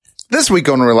This week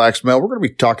on Relaxed Male, we're going to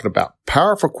be talking about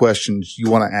powerful questions you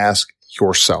want to ask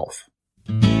yourself.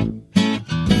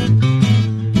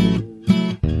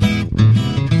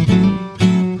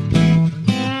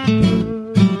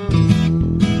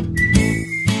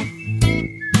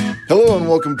 Hello and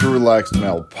welcome to Relaxed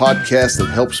Male, a podcast that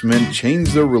helps men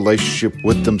change their relationship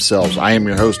with themselves. I am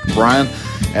your host, Brian,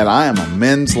 and I am a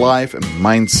men's life and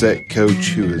mindset coach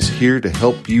who is here to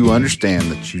help you understand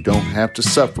that you don't have to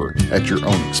suffer at your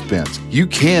own expense. You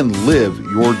can live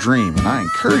your dream, and I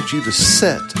encourage you to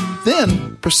set,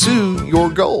 then pursue your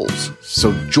goals.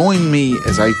 So join me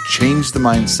as I change the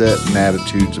mindset and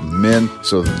attitudes of men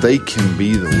so that they can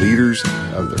be the leaders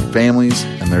of their families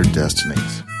and their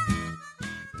destinies.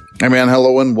 Hey man,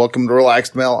 hello and welcome to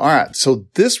Relaxed Male. All right, so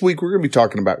this week we're going to be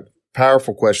talking about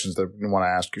powerful questions that you want to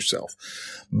ask yourself.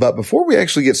 But before we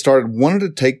actually get started, wanted to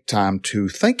take time to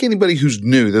thank anybody who's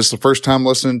new. This is the first time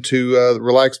listening to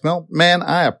Relaxed Male. Man,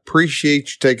 I appreciate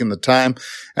you taking the time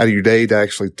out of your day to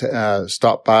actually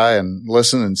stop by and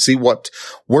listen and see what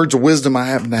words of wisdom I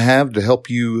happen to have to help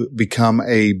you become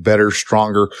a better,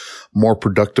 stronger, more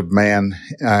productive man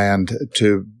and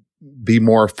to be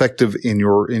more effective in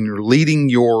your leading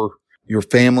your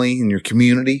family and your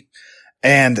community.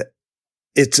 And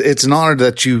it's an honor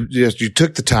that you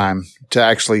took the time to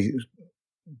actually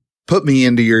put me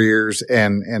into your ears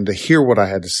and to hear what I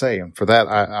had to say. And for that,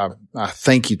 I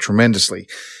thank you tremendously.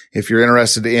 If you're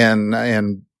interested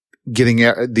in getting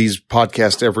these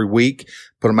podcasts every week,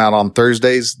 put them out on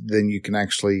Thursdays, then you can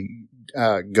actually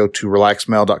go to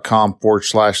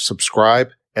relaxedmale.com/subscribe.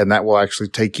 And that will actually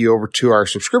take you over to our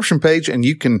subscription page, and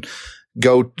you can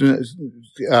go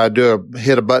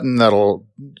hit a button that'll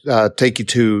take you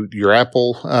to your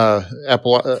Apple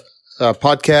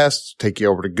podcasts, take you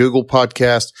over to Google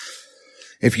Podcasts.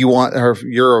 If you want, or if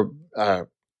you're a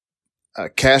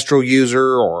Castro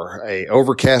user or a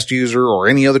Overcast user or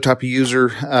any other type of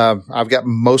user, I've got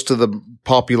most of the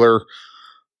popular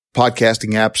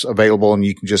podcasting apps available, and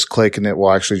you can just click and it will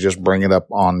actually just bring it up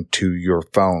onto your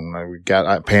phone. We've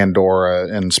got Pandora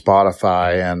and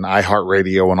Spotify and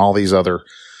iHeartRadio and all these other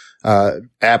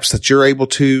apps that you're able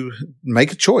to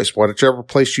make a choice. Whichever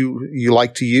place you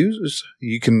like to use,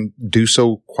 you can do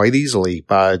so quite easily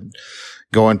by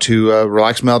going to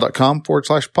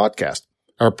relaxedmale.com/podcast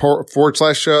or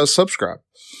 /subscribe.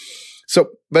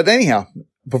 So, but anyhow,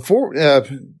 before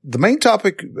the main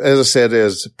topic, as I said,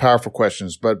 is powerful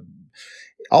questions, but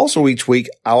also each week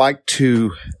I like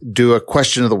to do a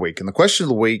question of the week. And the question of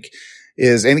the week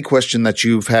is any question that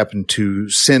you've happened to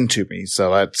send to me.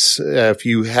 So that's, if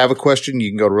you have a question, you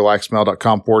can go to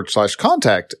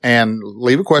relaxedmale.com/contact and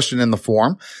leave a question in the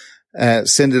form,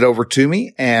 send it over to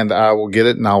me and I will get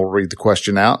it and I will read the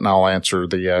question out and I'll answer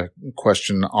the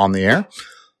question on the air.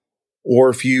 Or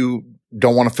if you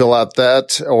don't want to fill out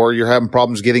that, or you're having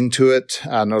problems getting to it.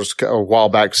 I noticed a while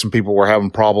back some people were having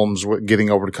problems with getting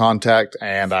over to contact,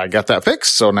 and I got that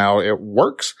fixed, so now it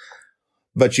works.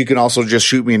 But you can also just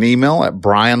shoot me an email at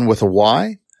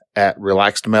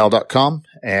brian@relaxedmale.com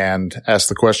and ask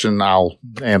the question. I'll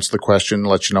answer the question,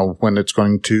 let you know when it's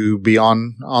going to be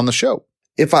on the show.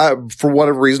 If for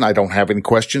whatever reason, I don't have any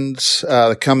questions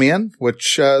come in,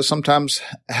 which sometimes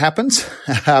happens,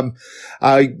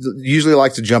 I usually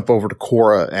like to jump over to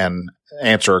Quora and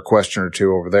answer a question or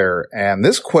two over there. And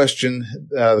this question,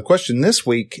 the question this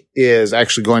week is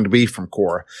actually going to be from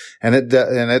Quora, and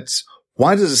it's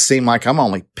why does it seem like I'm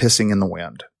only pissing in the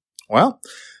wind? Well,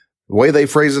 the way they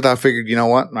phrase it, I figured, you know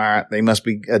what? All right, they must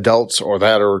be adults or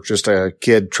just a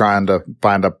kid trying to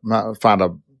find a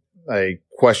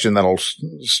question that'll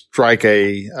strike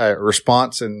a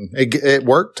response, and it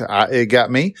worked. It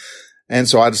got me. And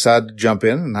so I decided to jump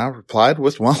in and I replied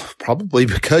with, well, probably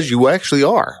because you actually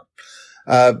are.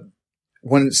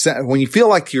 When you feel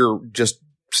like you're just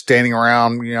standing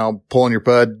around, pulling your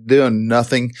pud, doing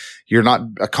nothing, you're not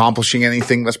accomplishing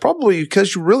anything, that's probably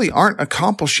because you really aren't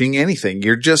accomplishing anything.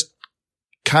 You're just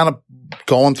kind of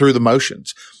going through the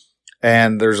motions.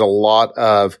 And there's a lot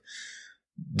of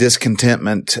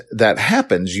discontentment that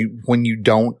happens when you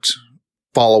don't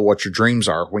follow what your dreams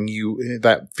are,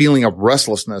 that feeling of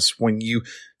restlessness, when you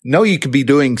know you could be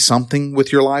doing something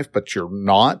with your life, but you're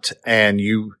not. And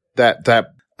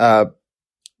that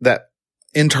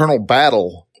internal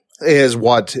battle is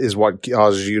what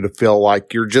causes you to feel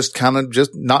like you're just kind of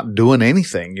just not doing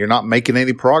anything. You're not making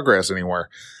any progress anywhere.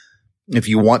 If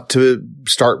you want to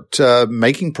start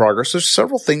making progress, there's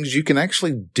several things you can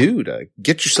actually do to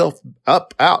get yourself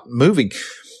up, out, moving.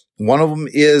 One of them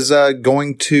is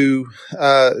going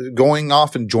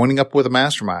off and joining up with a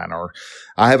mastermind. Or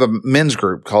I have a men's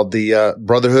group called the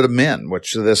Brotherhood of Men,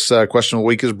 which this question of the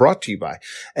week is brought to you by.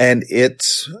 And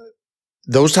it's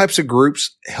those types of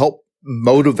groups help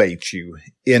motivate you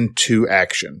into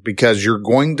action because you're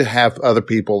going to have other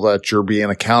people that you're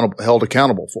being held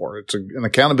accountable for. It's an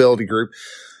accountability group.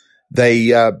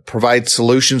 They provide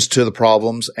solutions to the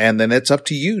problems, and then it's up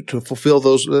to you to fulfill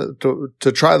those,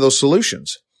 to try those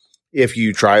solutions. If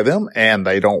you try them and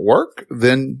they don't work,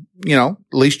 then, at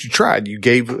least you tried. You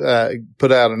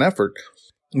put out an effort.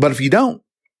 But if you don't,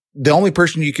 the only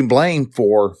person you can blame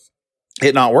for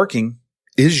it not working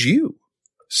is you.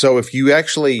 So if you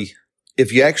actually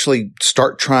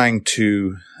start trying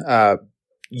to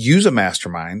use a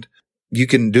mastermind, you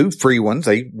can do free ones.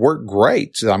 They work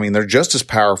great. I mean, they're just as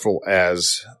powerful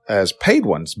as paid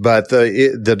ones. But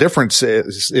the difference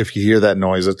is, if you hear that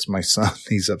noise, it's my son.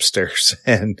 He's upstairs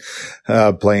and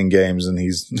playing games, and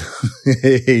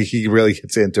he really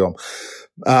gets into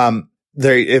them.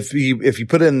 If you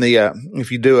put in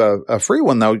if you do a free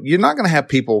one though, you're not going to have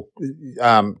people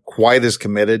quite as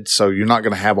committed. So you're not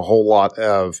going to have a whole lot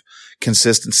of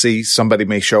consistency. Somebody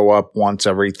may show up once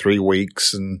every 3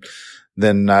 weeks and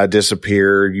then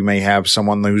disappear. You may have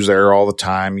someone who's there all the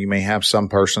time. You may have some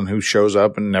person who shows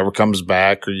up and never comes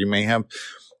back, or you may have,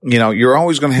 you're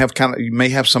always going to have you may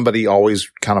have somebody always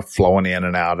kind of flowing in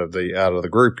and out of the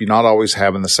group. You're not always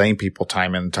having the same people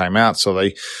time in and time out. So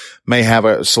they may have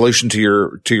a solution to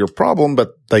your problem,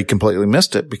 but they completely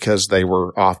missed it because they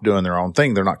were off doing their own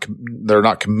thing. They're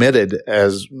not committed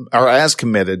as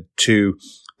committed to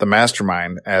the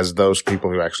mastermind as those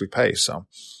people who actually pay. So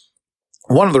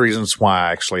one of the reasons why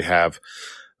I actually have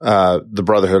the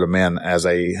Brotherhood of Men as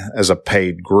a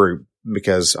paid group,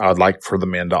 because I'd like for the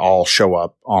men to all show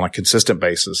up on a consistent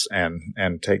basis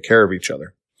and take care of each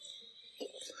other.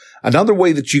 Another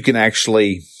way that you can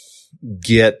actually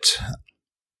get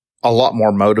a lot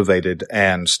more motivated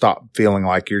and stop feeling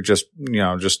like you're just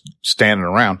standing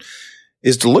around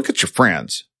is to look at your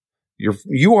friends.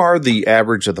 You are the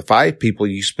average of the 5 people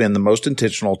you spend the most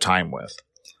intentional time with.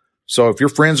 So if your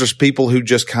friends are people who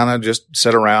just kind of just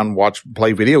sit around,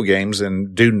 play video games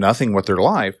and do nothing with their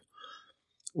life,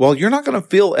 well, you're not going to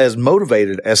feel as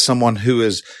motivated as someone who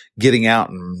is getting out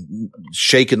and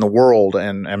shaking the world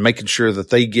and making sure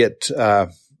that they get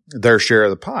their share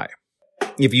of the pie.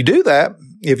 If you do that,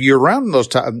 if you're around those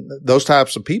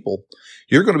types of people,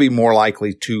 you're going to be more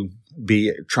likely to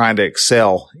be trying to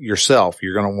excel yourself.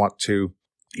 You're going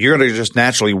to just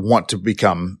naturally want to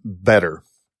become better.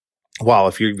 While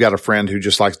if you've got a friend who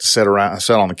just likes to sit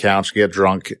on the couch, get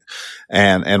drunk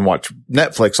and watch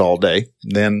Netflix all day,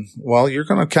 then, well, you're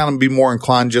going to kind of be more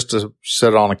inclined just to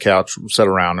sit on a couch, sit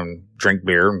around and drink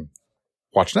beer and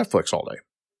watch Netflix all day.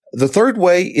 The third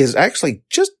way is actually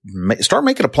just start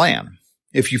making a plan.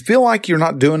 If you feel like you're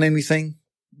not doing anything,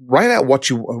 write out what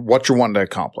you're wanting to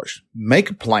accomplish.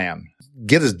 Make a plan.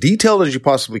 Get as detailed as you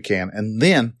possibly can. And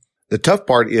then the tough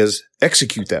part is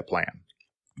execute that plan.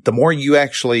 The more you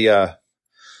actually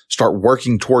start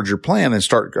working towards your plan and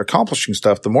start accomplishing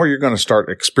stuff, the more you're going to start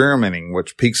experimenting,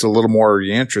 which piques a little more of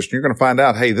your interest. And you're going to find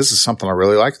out, hey, this is something I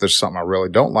really like. There's something I really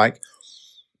don't like.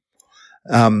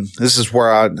 This is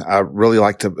where I really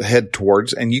like to head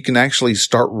towards. And you can actually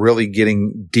start really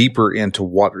getting deeper into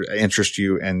what interests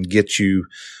you and get you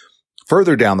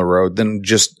further down the road than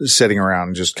just sitting around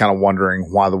and just kind of wondering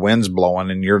why the wind's blowing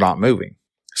and you're not moving.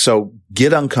 So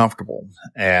get uncomfortable.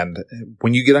 And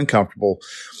when you get uncomfortable,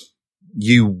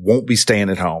 you won't be staying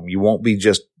at home. You won't be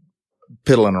just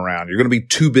piddling around. You're going to be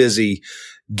too busy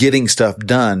getting stuff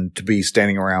done to be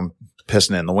standing around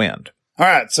pissing in the wind. All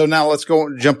right. So now let's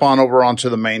jump on over onto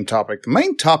the main topic. The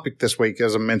main topic this week,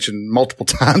 as I mentioned multiple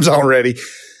times already,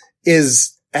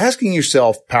 is asking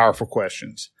yourself powerful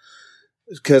questions.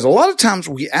 Because a lot of times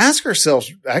we ask ourselves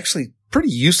actually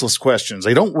pretty useless questions.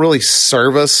 They don't really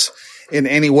serve us in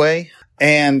any way.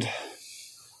 And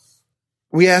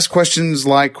we ask questions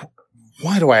like,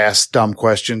 why do I ask dumb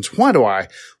questions? Why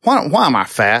am I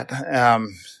fat?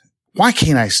 Why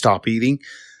can't I stop eating?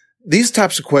 These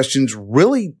types of questions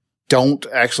really don't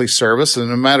actually serve us. And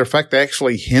as a matter of fact, they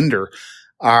actually hinder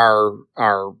our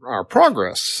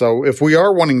progress. So if we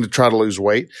are wanting to try to lose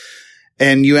weight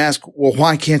and you ask, well,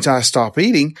 why can't I stop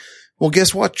eating? Well,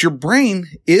 guess what? Your brain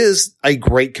is a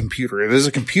great computer. It is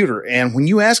a computer. And when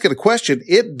you ask it a question,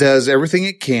 it does everything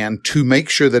it can to make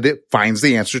sure that it finds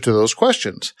the answer to those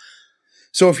questions.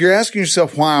 So if you're asking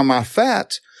yourself, why am I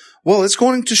fat? Well, it's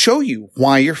going to show you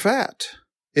why you're fat.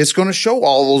 It's going to show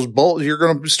all those bulges. You're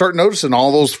going to start noticing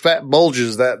all those fat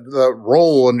bulges that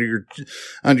roll under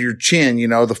your chin,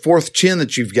 the fourth chin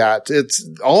that you've got. It's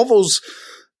all those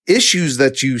issues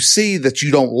that you see that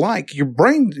you don't like. Your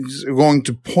brain is going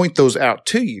to point those out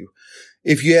to you.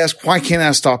 If you ask, why can't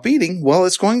I stop eating? Well,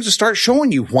 it's going to start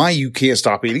showing you why you can't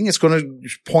stop eating. It's going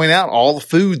to point out all the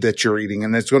food that you're eating,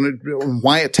 and it's going to,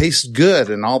 why it tastes good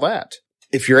and all that.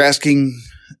 If you're asking,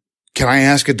 can I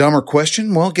ask a dumber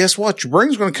question? Well, guess what? Your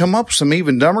brain's going to come up with some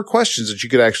even dumber questions that you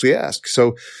could actually ask.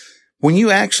 So when you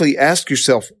actually ask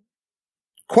yourself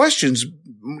questions,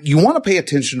 you want to pay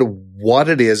attention to what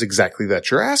it is exactly that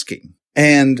you're asking.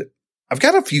 And I've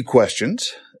got a few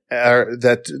questions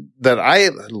that I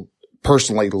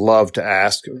personally love to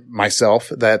ask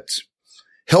myself that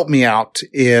help me out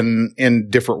in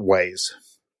different ways.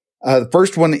 The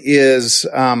first one is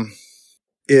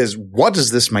what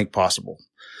does this make possible?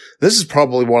 This is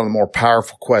probably one of the more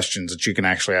powerful questions that you can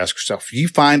actually ask yourself. If you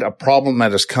find a problem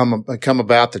that has come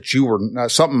about that you were,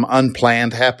 something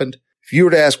unplanned happened, if you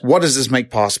were to ask, what does this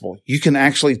make possible? You can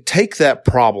actually take that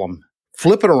problem,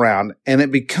 flip it around, and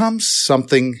it becomes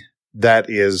something that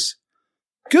is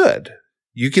good.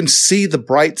 You can see the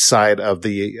bright side of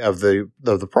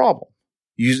the problem.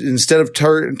 You, instead of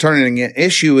turning an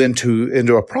issue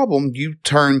into a problem, you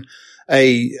turn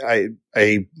a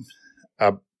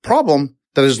problem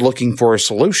that is looking for a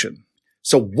solution.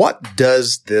 So what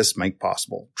does this make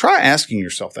possible? Try asking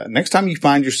yourself that. Next time you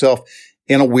find yourself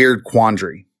in a weird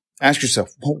quandary, ask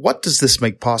yourself, well, what does this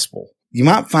make possible? You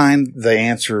might find the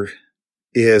answer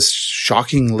is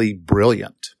shockingly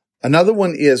brilliant. Another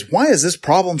one is, why is this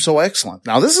problem so excellent?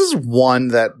 Now, this is one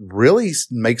that really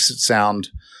makes it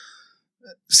sound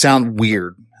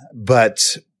weird, but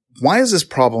why is this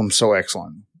problem so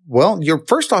excellent? Well,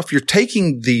 first off, you're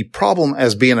taking the problem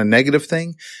as being a negative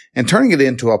thing and turning it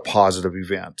into a positive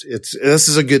event. This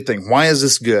is a good thing. Why is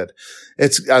this good?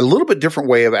 It's a little bit different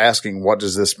way of asking, what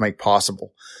does this make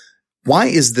possible? Why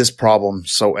is this problem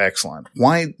so excellent?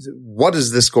 How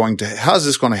is this going to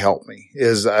help me?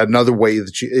 Is another way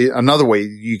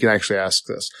you can actually ask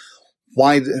this.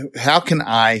 What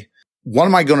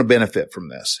am I going to benefit from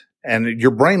this? And your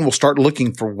brain will start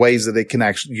looking for ways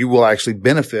that you will actually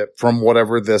benefit from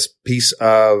whatever this piece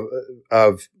of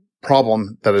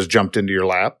problem that has jumped into your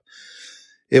lap.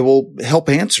 It will help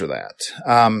answer that.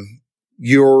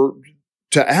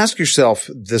 To ask yourself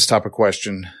this type of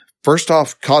question, first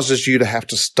off, causes you to have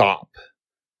to stop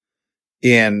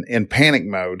in panic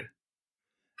mode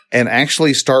and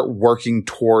actually start working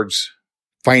towards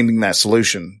finding that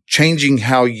solution, changing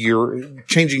your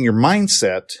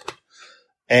mindset.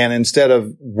 And instead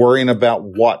of worrying about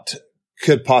what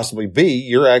could possibly be,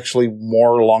 you're actually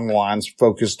more along the lines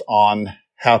focused on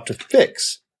how to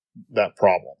fix that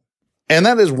problem. And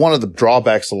that is one of the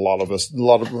drawbacks a lot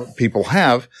of people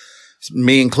have,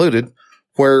 me included,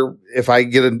 where if I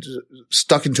get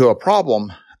stuck into a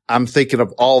problem, I'm thinking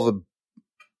of all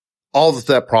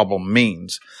that problem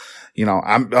means.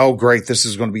 Great, this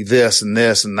is going to be this and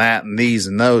this and that and these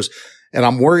and those. And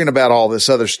I'm worrying about all this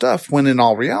other stuff when in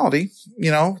all reality,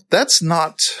 that's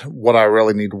not what I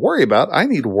really need to worry about. I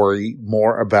need to worry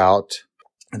more about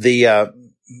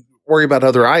worry about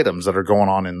other items that are going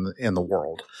on in the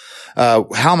world.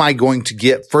 How am I going to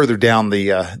get further down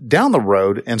the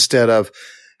road instead of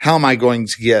how am I going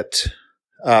to get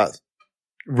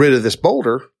rid of this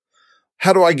boulder?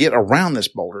 How do I get around this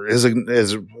boulder?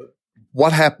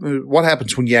 What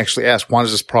happens when you actually ask, why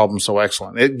is this problem so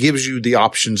excellent? It gives you the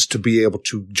options to be able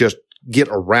to just get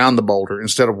around the boulder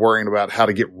instead of worrying about how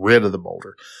to get rid of the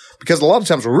boulder. Because a lot of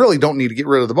times we really don't need to get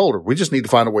rid of the boulder. We just need to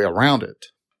find a way around it.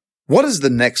 What is the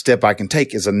next step I can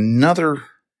take is another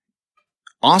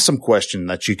awesome question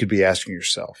that you could be asking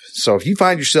yourself. So if you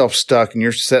find yourself stuck and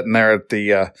you're sitting there at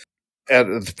the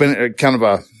kind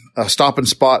of a stopping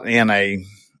spot in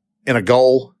a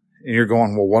goal, and you're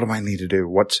going, well, what do I need to do?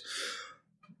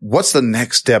 What's the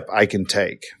next step I can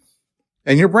take?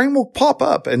 And your brain will pop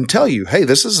up and tell you, hey,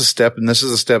 this is a step and this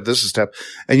is a step, this is a step.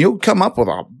 And you'll come up with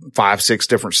 5, 6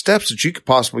 different steps that you could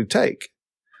possibly take.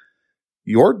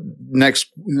 Your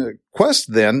next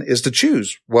quest then is to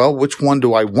choose, well, which one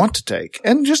do I want to take?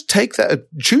 And just take that,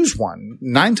 choose one.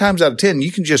 9 times out of 10,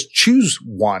 you can just choose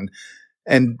one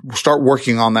and start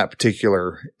working on that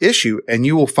particular issue. And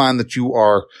you will find that you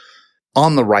are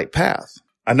on the right path.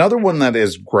 Another one that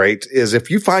is great is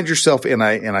if you find yourself in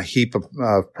a heap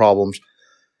of problems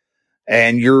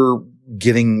and you're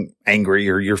getting angry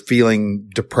or you're feeling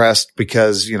depressed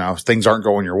because, things aren't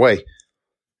going your way.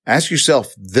 Ask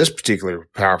yourself this particular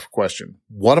powerful question.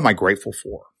 What am I grateful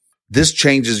for? This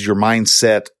changes your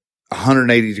mindset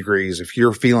 180 degrees. If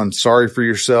you're feeling sorry for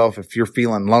yourself, if you're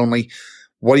feeling lonely,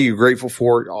 what are you grateful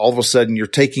for? All of a sudden, you're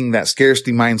taking that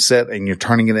scarcity mindset and you're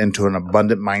turning it into an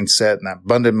abundant mindset. And that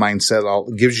abundant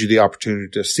mindset gives you the opportunity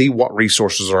to see what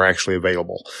resources are actually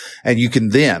available. And you can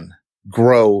then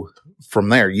grow from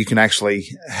there. You can actually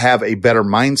have a better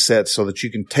mindset so that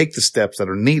you can take the steps that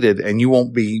are needed, and you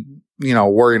won't be,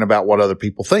 worrying about what other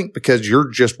people think, because you're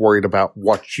just worried about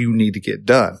what you need to get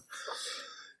done.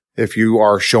 If you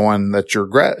are showing that you're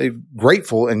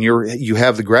grateful and you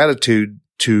have the gratitude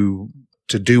to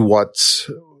do what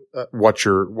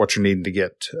you're needing to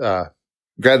get,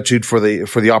 gratitude for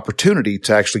the opportunity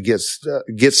to actually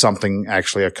get something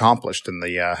actually accomplished in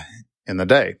the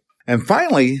day. And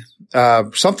finally,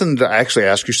 something to actually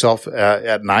ask yourself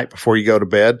at night before you go to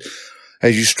bed,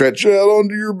 as you stretch out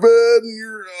onto your bed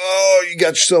and you got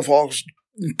yourself all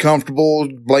comfortable,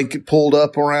 blanket pulled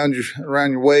up around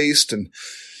your waist, and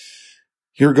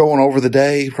you're going over the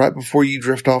day right before you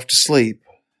drift off to sleep.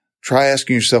 Try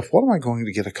asking yourself, what am I going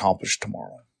to get accomplished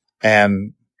tomorrow?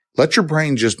 And let your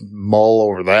brain just mull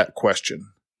over that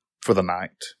question for the night.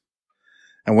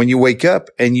 And when you wake up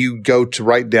and you go to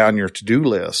write down your to-do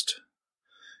list,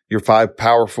 work on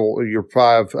your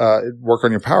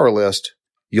power list,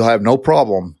 you'll have no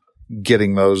problem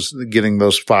getting those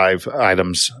 5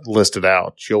 items listed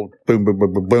out. You'll boom, boom,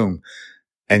 boom, boom, boom,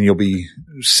 and you'll be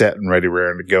set and ready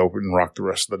to go and rock the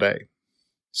rest of the day.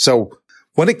 So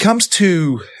when it comes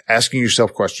to asking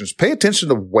yourself questions, pay attention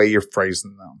to the way you're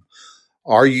phrasing them.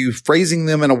 Are you phrasing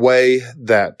them in a way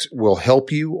that will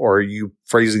help you, or are you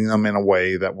phrasing them in a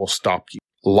way that will stop you?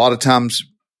 A lot of times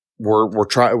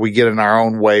we get in our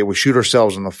own way. We shoot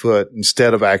ourselves in the foot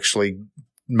instead of actually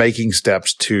making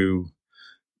steps to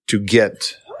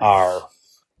get our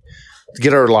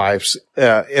lives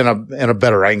in a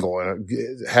better angle and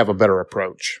have a better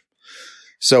approach.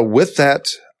 So with that,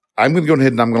 I'm going to go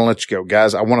ahead and I'm going to let you go,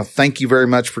 guys. I want to thank you very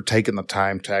much for taking the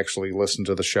time to actually listen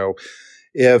to the show.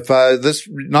 If this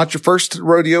not your first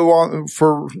rodeo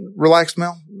for Relaxed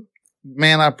Mel,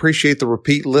 man, I appreciate the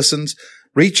repeat listens.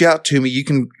 Reach out to me. You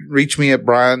can reach me at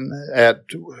Brian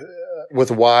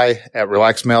with a Y at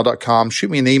relaxedmel.com. Shoot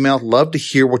me an email. Love to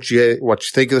hear what you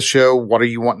think of the show. What are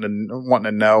you wanting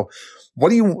to know?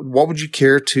 What would you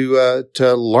care to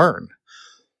learn?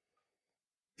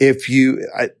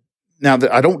 Now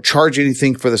that I don't charge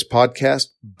anything for this podcast,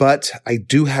 but I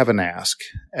do have an ask,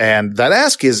 and that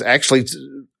ask is actually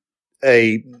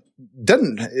it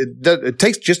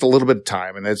takes just a little bit of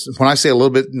time. And it's, when I say a little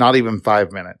bit, not even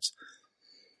 5 minutes.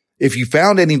 If you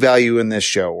found any value in this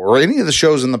show or any of the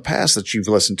shows in the past that you've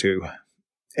listened to,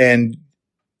 and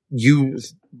you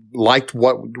liked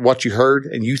what you heard,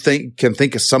 and you can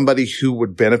think of somebody who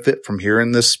would benefit from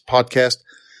hearing this podcast,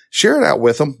 share it out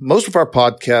with them. Most of our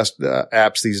podcast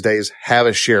apps these days have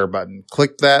a share button.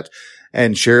 Click that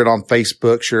and share it on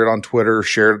Facebook, share it on Twitter,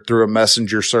 share it through a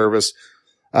messenger service,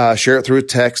 share it through a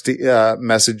text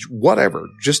message, whatever.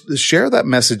 Just share that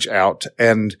message out,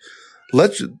 and be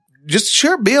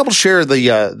able to share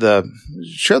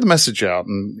the message out,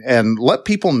 and let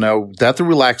people know that the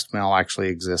Relaxed Mel actually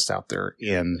exists out there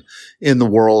in the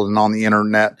world and on the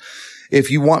internet. If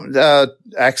you want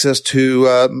access to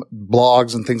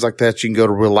blogs and things like that, you can go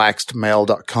to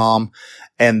relaxedmel.com.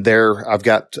 And there I've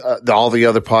got all the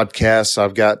other podcasts.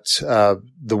 I've got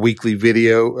the weekly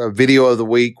video of the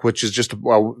week, which is just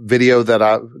a video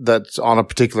that's on a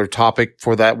particular topic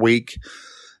for that week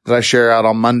that I share out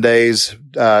on Mondays.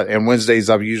 And Wednesdays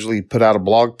I've usually put out a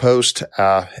blog post.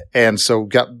 And so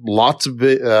got lots of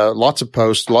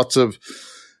posts, lots of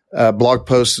blog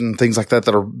posts and things like that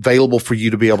are available for you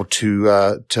to be able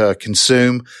to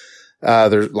consume.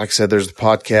 Like I said, there's the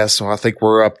podcast. So I think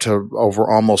we're up to over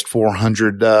almost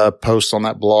 400 posts on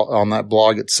that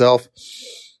blog itself.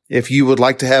 If you would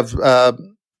like to have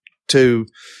to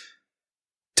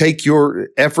take your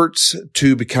efforts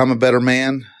to become a better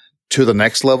man to the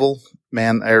next level,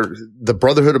 man, the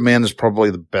Brotherhood of Men is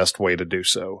probably the best way to do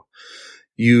so.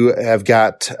 You have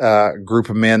got a group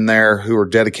of men there who are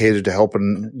dedicated to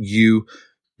helping you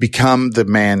become the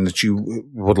man that you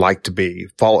would like to be.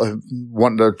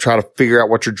 Wanting to try to figure out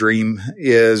what your dream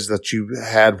is that you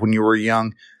had when you were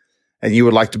young, and you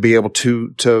would like to be able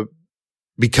to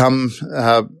become,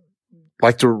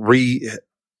 like to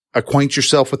reacquaint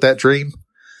yourself with that dream.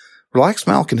 Relaxed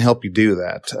Mel can help you do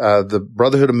that. The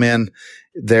Brotherhood of Men,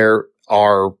 there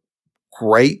are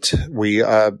great. We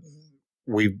are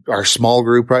a small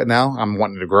group right now. I'm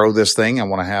wanting to grow this thing. I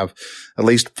want to have at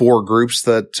least 4 groups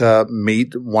that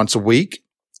meet once a week.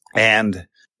 And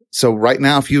so right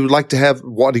now, if you would like to have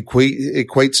what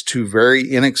equates to very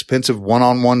inexpensive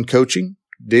one-on-one coaching,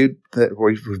 dude,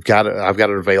 I've got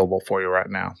it available for you right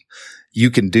now.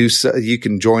 You can do so. You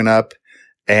can join up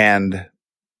and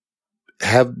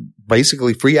have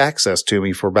basically free access to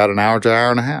me for about an hour to an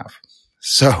hour and a half.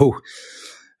 So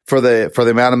for the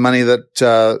amount of money that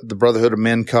the Brotherhood of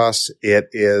Men costs, it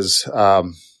is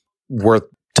worth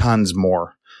tons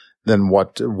more than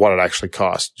what it actually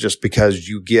costs, just because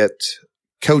you get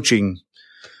coaching.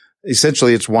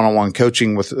 Essentially, it's one-on-one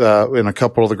coaching with in a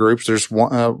couple of the groups. There's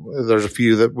a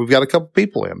few that we've got a couple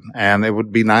people in, and it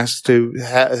would be nice to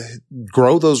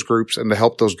grow those groups and to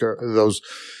help those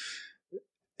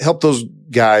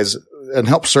guys and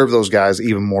help serve those guys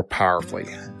even more powerfully.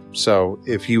 So,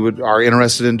 if you are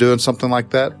interested in doing something like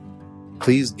that,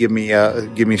 please give me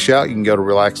a shout. You can go to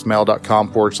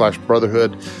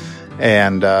relaxedmale.com/brotherhood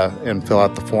and fill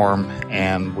out the form,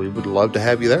 and we would love to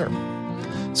have you there.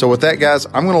 So with that, guys,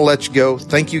 I'm going to let you go.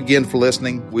 Thank you again for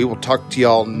listening. We will talk to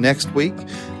y'all next week.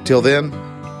 Till then,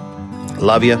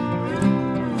 love you,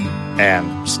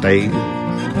 and stay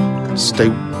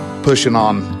pushing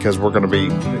on, because we're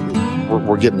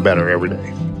getting better every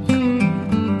day.